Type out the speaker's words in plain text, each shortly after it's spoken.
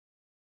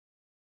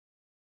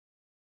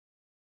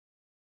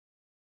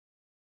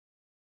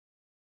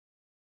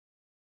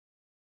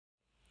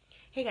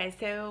Hey guys,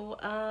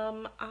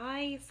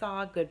 I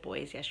saw Good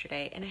Boys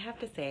yesterday, and I have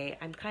to say,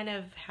 I'm kind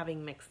of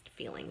having mixed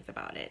feelings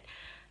about it.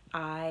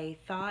 I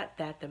thought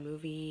that the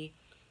movie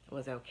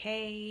was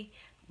okay,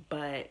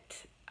 but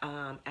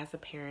as a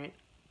parent,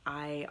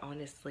 I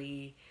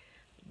honestly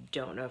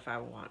don't know if I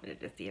wanted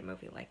to see a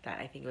movie like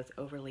that. I think it was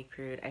overly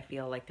crude. I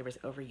feel like there was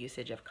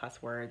overusage of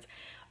cuss words,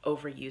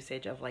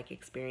 overusage of like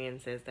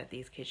experiences that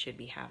these kids should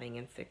be having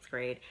in sixth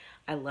grade.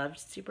 I loved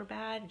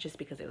Superbad just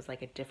because it was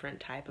like a different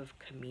type of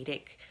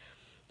comedic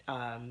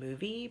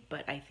movie,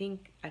 but I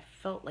think I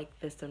felt like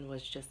this one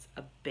was just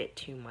a bit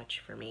too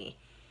much for me.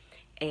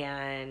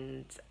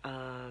 And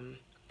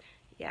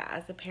yeah,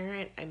 as a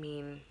parent, I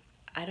mean,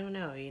 I don't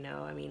know,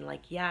 I mean,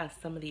 like, yeah,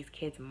 some of these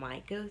kids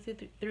might go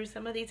through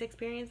some of these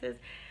experiences,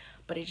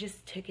 but it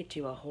just took it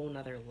to a whole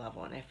nother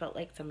level. And I felt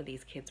like some of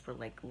these kids were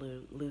like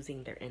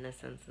losing their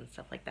innocence and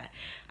stuff like that.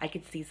 I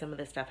could see some of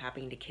this stuff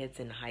happening to kids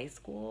in high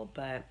school,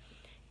 but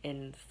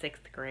in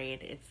sixth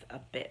grade, it's a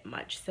bit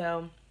much.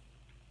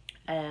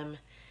 Um,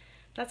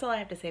 that's all I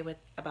have to say with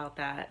about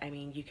that. I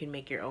mean, you can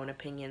make your own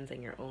opinions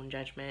and your own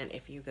judgment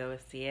if you go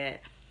see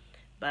it.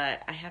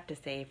 But I have to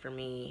say, for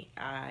me,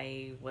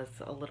 I was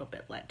a little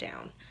bit let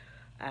down.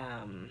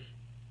 Um,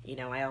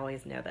 I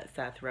always know that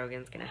Seth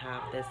Rogen's gonna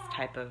have this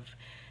type of,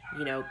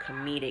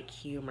 comedic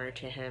humor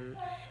to him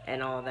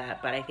and all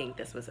that, but I think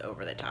this was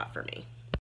over the top for me.